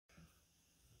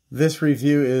This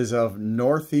review is of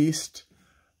Northeast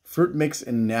Fruit Mix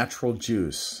and Natural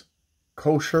Juice.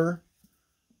 Kosher,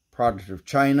 product of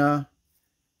China,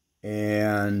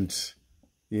 and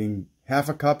the half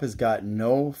a cup has got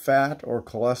no fat or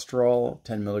cholesterol,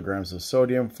 10 milligrams of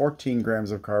sodium, 14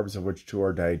 grams of carbs, of which 2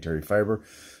 are dietary fiber,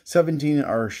 17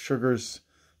 are sugars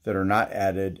that are not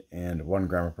added, and 1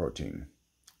 gram of protein.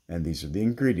 And these are the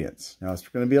ingredients. Now it's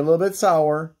going to be a little bit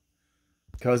sour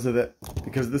because of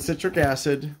the citric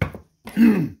acid.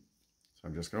 So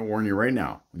I'm just going to warn you right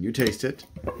now. When you taste it,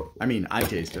 I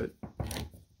taste it,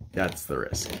 that's the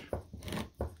risk.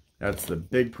 That's the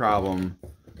big problem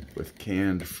with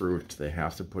canned fruit. They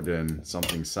have to put in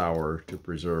something sour to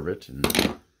preserve it, and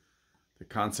the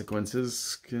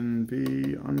consequences can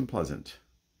be unpleasant.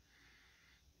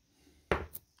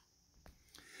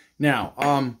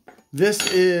 Now, this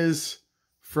is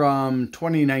from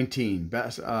 2019,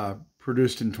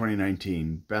 produced in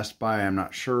 2019. Best Buy, I'm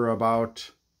not sure about.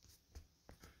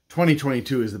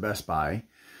 2022 is the Best Buy.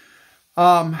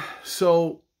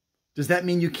 So does that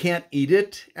mean you can't eat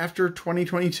it after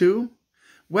 2022?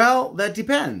 Well, that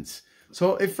depends.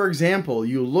 So if, for example,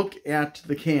 you look at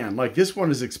the can, like this one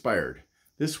is expired.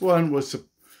 This one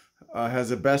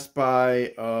has a Best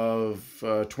Buy of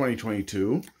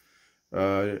 2022,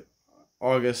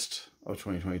 August of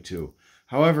 2022.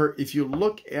 However, if you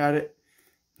look at it,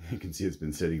 you can see it's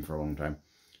been sitting for a long time.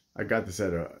 I got this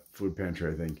at a food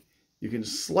pantry, I think. You can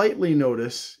slightly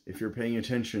notice, if you're paying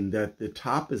attention, that the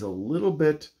top is a little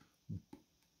bit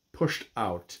pushed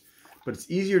out. But it's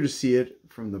easier to see it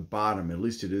from the bottom, at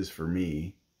least it is for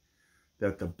me,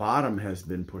 that the bottom has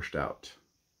been pushed out.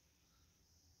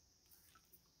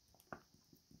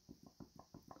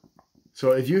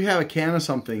 So if you have a can of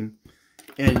something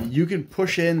and you can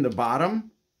push in the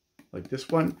bottom, like this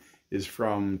one is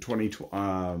from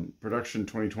production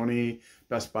 2020,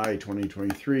 Best Buy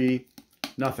 2023,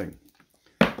 nothing.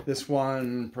 This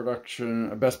one,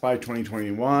 production Best Buy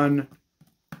 2021,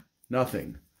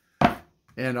 nothing.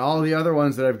 And all the other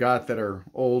ones that I've got that are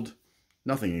old,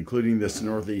 nothing, including this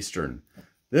Northeastern.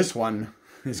 This one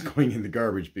is going in the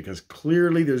garbage because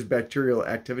clearly there's bacterial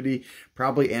activity,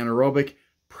 probably anaerobic,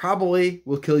 probably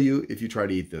will kill you if you try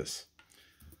to eat this.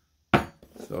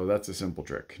 So that's a simple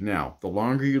trick. Now, the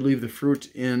longer you leave the fruit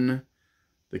in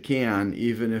the can,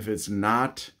 even if it's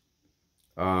not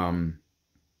decaying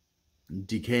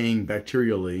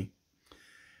bacterially,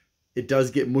 it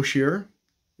does get mushier.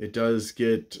 It does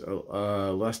get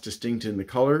less distinct in the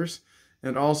colors.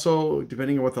 And also,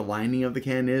 depending on what the lining of the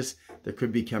can is, there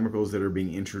could be chemicals that are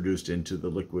being introduced into the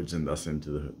liquids and thus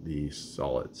into the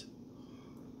solids.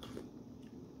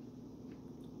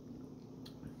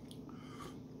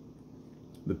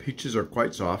 The peaches are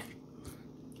quite soft.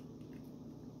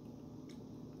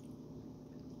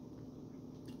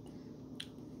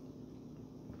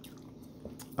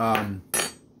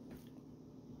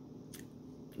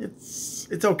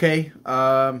 It's okay.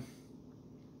 Not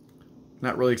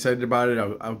really excited about it.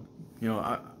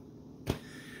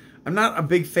 I'm not a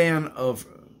big fan of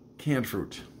canned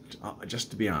fruit, just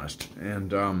to be honest,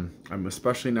 and I'm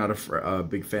especially not a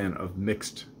big fan of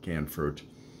mixed canned fruit.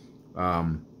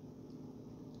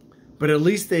 But at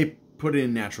least they put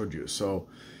in natural juice. So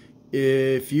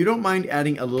if you don't mind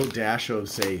adding a little dash of,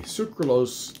 say,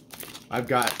 sucralose, I've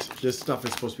got, this stuff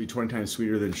is supposed to be 20 times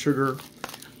sweeter than sugar.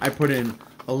 I put in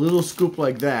a little scoop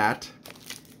like that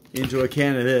into a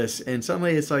can of this, and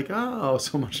suddenly it's like, oh,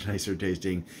 so much nicer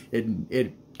tasting.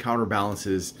 It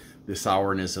counterbalances the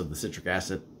sourness of the citric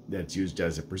acid that's used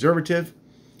as a preservative.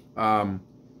 But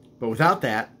without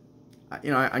that, I'm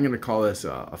going to call this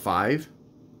a 5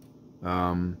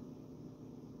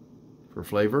 for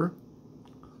flavor.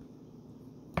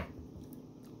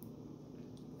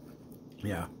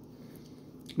 Yeah,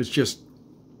 it's just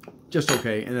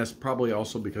okay, and that's probably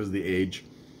also because of the age.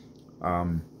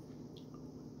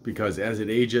 Because as it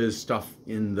ages, stuff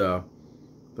in the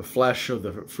flesh of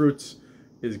the fruits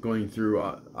is going through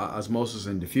osmosis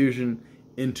and diffusion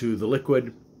into the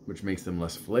liquid, which makes them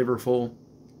less flavorful,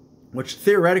 which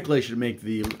theoretically should make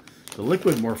the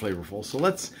liquid more flavorful. So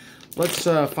let's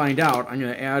find out. I'm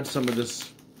going to add some of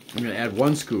this. I'm going to add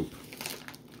 1 scoop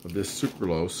of this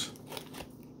sucralose.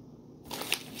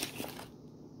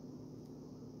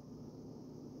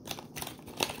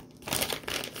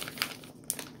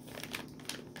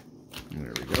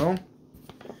 There we go.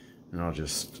 And I'll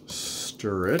just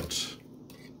stir it.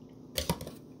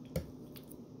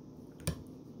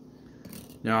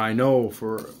 Now I know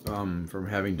from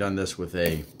having done this with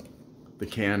the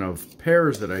can of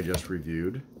pears that I just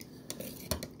reviewed,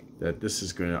 that this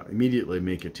is going to immediately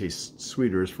make it taste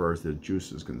sweeter as far as the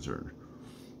juice is concerned.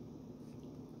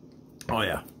 Oh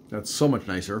yeah, That's so much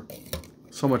nicer,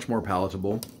 so much more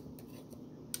palatable.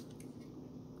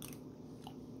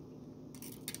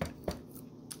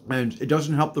 And it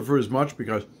doesn't help the fruit as much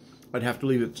because I'd have to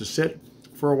leave it to sit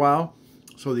for a while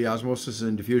so the osmosis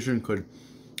and diffusion could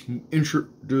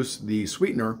introduce the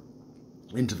sweetener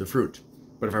into the fruit.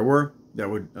 But if I were, that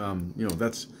would, you know,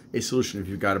 that's a solution. If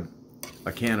you've got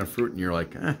a can of fruit and you're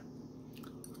like,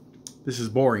 this is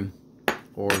boring,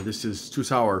 or this is too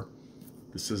sour,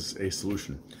 this is a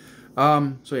solution.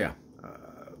 So yeah,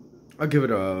 I'll give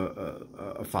it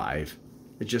a 5.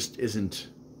 It just isn't,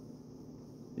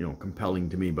 you know, compelling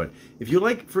to me. But if you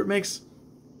like fruit mix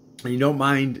and you don't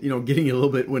mind, you know, getting a little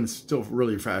bit when it's still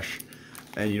really fresh,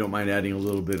 and you don't mind adding a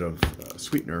little bit of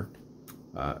sweetener,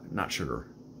 not sugar,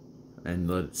 and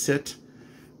let it sit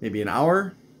maybe an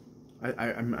hour.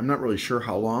 I'm not really sure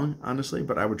how long, honestly,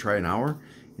 but I would try an hour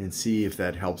and see if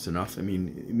that helps enough. I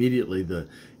mean, immediately,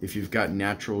 if you've got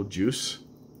natural juice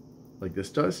like this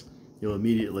does, you'll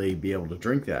immediately be able to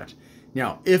drink that.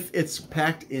 Now, if it's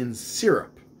packed in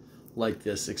syrup, like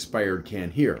this expired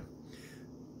can here,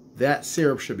 that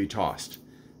syrup should be tossed,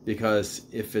 because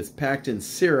if it's packed in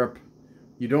syrup,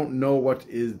 you don't know what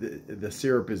is the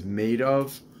syrup is made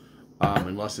of,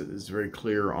 unless it is very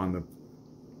clear on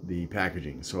the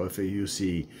packaging. So if you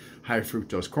see high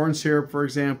fructose corn syrup, for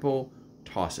example,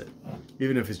 toss it.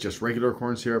 Even if it's just regular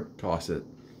corn syrup, toss it.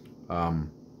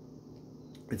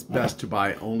 It's best to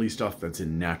buy only stuff that's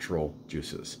in natural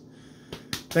juices.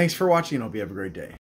 Thanks for watching, and hope you have a great day.